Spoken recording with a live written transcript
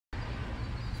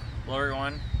Hello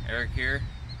everyone, Eric here.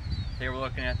 Today we're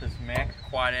looking at this Mack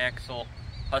quad axle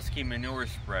Husky manure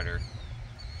spreader.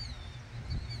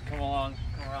 Come around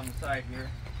the side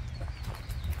here.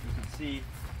 You can see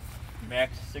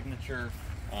Mack's signature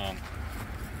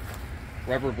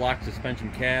rubber block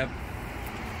suspension cab.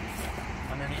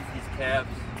 Underneath these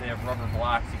cabs they have rubber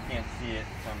blocks. You can't see it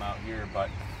from out here, but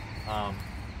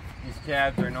these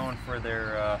cabs are known for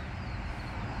their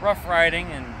rough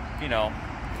riding, and you know,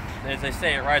 as they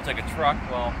say, it rides like a truck.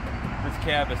 Well, this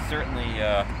cab is certainly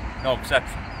no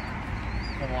exception.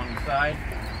 Come along the side,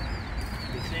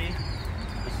 you can see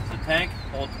this is a tank,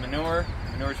 holds manure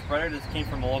spreader. This came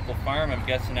from a local farm, I'm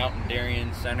guessing out in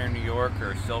Darien Center, New York,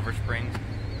 or Silver Springs,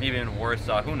 maybe in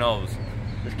Warsaw, who knows.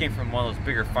 This came from one of those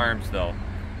bigger farms though.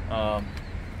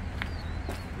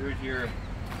 Here's your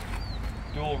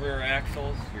dual rear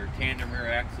axles, your tandem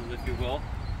rear axles if you will.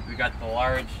 We got the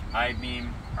large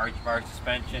I-beam arch bar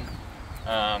suspension.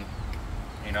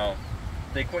 You know,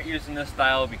 they quit using this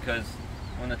style because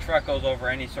when the truck goes over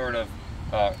any sort of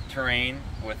terrain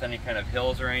with any kind of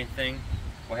hills or anything,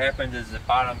 what happens is it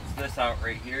bottoms this out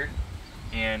right here,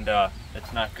 and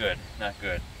it's not good,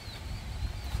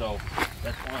 So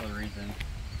that's one of the reasons.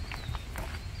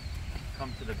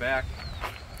 Come to the back.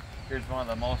 Here's one of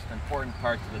the most important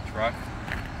parts of the truck.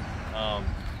 Oh,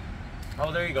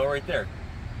 there you go, right there.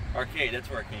 Arcade, that's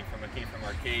where it came from. It came from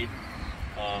Arcade.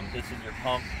 This is your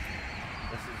pump.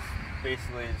 This is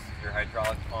basically your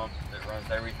hydraulic pump that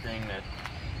runs everything that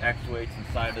actuates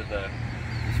inside of the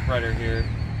spreader here.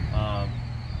 Oh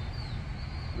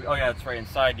yeah, that's right.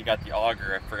 Inside you got the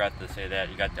auger. I forgot to say that.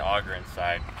 You got the auger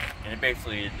inside, and it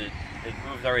basically it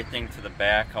moves everything to the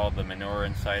back. All the manure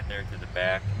inside there to the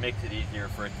back. It makes it easier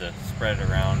for it to spread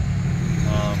around.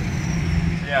 So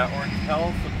yeah,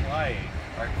 Ortel Supply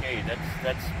Arcade.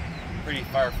 That's pretty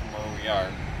far from where we are,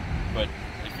 but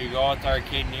if you go out to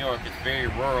Arcade, New York, it's very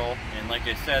rural, and like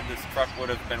I said, this truck would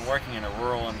have been working in a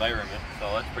rural environment,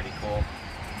 so that's pretty cool.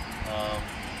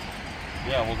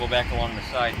 Yeah, we'll go back along the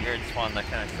side here. I just wanted to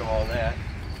kind of show all that.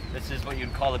 This is what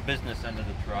you'd call the business end of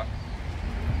the truck.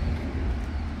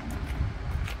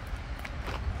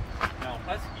 Now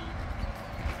Husky,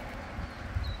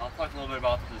 I'll talk a little bit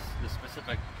about this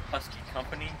specific Husky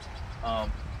company.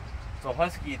 So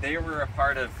Husky, they were a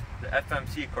part of the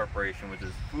FMC Corporation, which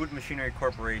is Food Machinery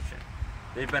Corporation.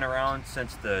 They've been around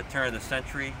since the turn of the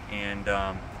century, and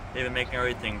they've been making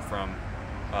everything from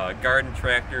garden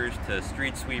tractors to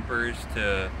street sweepers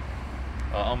to,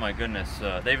 oh my goodness,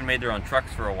 they even made their own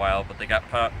trucks for a while, but they got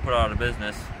put out of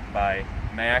business by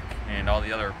Mack and all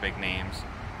the other big names.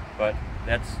 But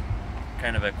that's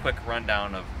kind of a quick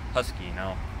rundown of Husky.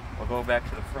 Now we'll go back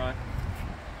to the front.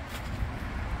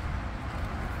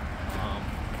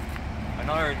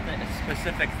 Another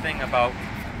specific thing about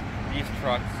these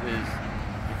trucks is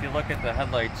if you look at the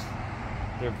headlights,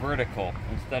 they're vertical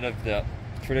instead of the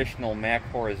traditional Mack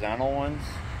horizontal ones.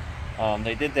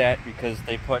 They did that because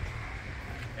they put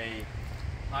a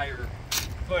higher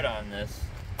foot on this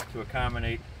to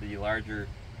accommodate the larger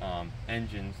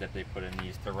engines that they put in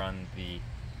these to run the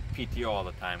PTO all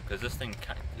the time, because this thing,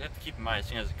 you have to keep in mind, this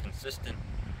thing has a consistent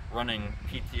running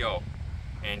PTO,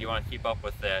 and you want to keep up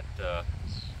with that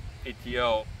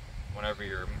PTO whenever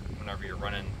you're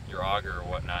running your auger or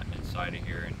whatnot inside of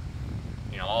here. And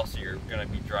you know, also you're going to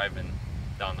be driving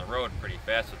down the road pretty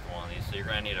fast with one of these, so you're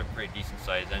going to need a pretty decent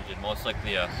sized engine, most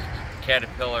likely a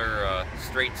Caterpillar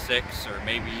straight six, or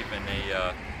maybe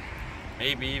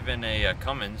even a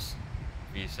Cummins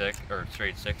V6 or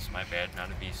straight six. My bad, not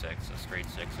a V6, a straight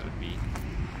six it would be.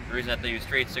 The reason that they use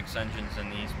straight six engines in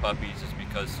these puppies is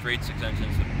because straight six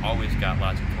engines have always got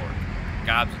lots of torque,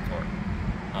 gobs of torque.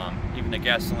 Even the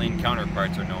gasoline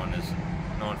counterparts are known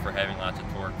for having lots of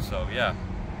torque. So yeah,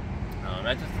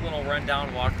 that's just a little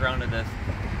rundown, walk around of this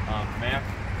Mack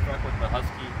truck with the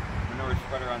Husky manure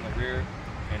spreader on the rear.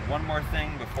 And one more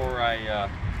thing before I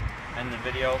end the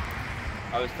video.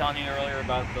 I was telling you earlier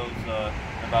about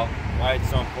about why it's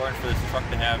so important for this truck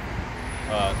to have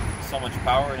so much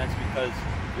power, and that's because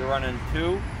you're running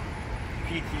two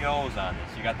PTOs on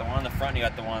this. You got the one on the front, you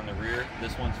got the one on the rear.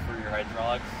 This one's for your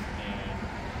hydraulics, and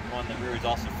the one on the rear is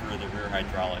also for the rear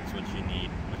hydraulics, which you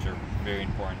need, which are very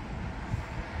important.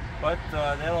 But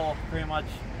that'll pretty much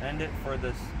end it for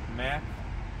this Mack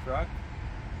truck.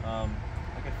 I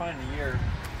can find the year.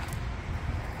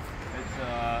 It's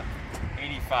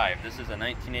 85. This is a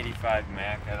 1985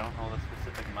 Mack. I don't know the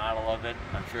specific model of it.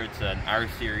 I'm sure it's an R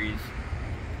series.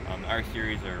 The R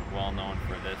series are well known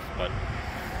for this, but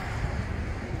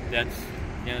that's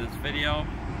the end of this video.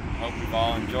 Hope you've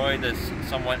all enjoyed this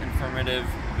somewhat informative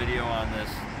video on this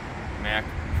Mack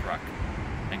truck.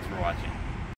 Thanks for watching.